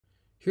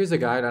Here's a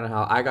guide on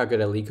how I got good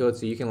at LeetCode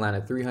so you can land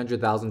a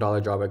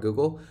 $300,000 job at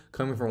Google,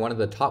 coming from one of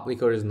the top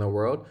LeetCoders in the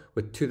world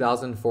with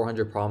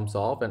 2,400 problems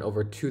solved and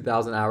over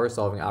 2,000 hours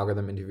solving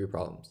algorithm interview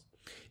problems.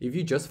 If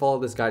you just follow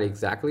this guide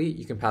exactly,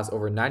 you can pass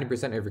over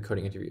 90% of your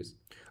coding interviews.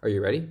 Are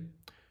you ready?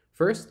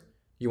 First,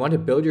 you want to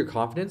build your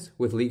confidence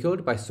with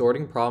LeetCode by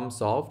sorting problems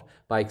solved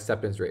by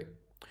acceptance rate.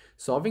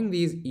 Solving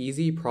these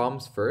easy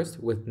problems first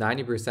with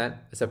 90%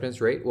 acceptance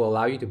rate will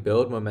allow you to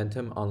build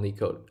momentum on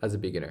LeetCode as a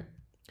beginner.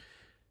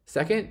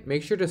 Second,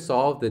 make sure to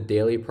solve the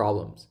daily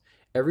problems.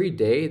 Every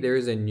day there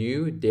is a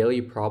new daily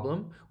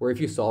problem where if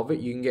you solve it,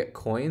 you can get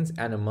coins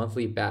and a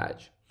monthly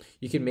badge.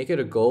 You can make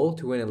it a goal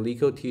to win a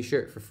LeetCode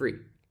t-shirt for free.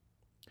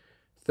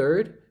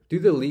 Third, do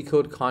the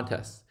LeetCode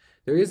contests.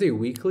 There is a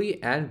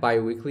weekly and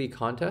bi-weekly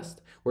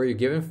contest where you're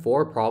given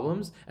 4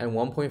 problems and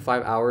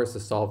 1.5 hours to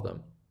solve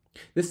them.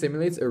 This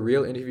simulates a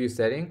real interview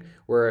setting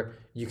where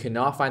you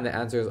cannot find the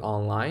answers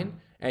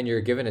online and you're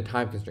given a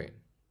time constraint.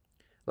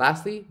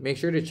 Lastly, make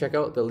sure to check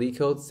out the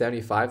LeetCode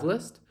 75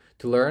 list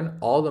to learn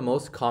all the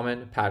most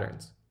common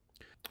patterns.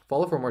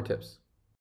 Follow for more tips.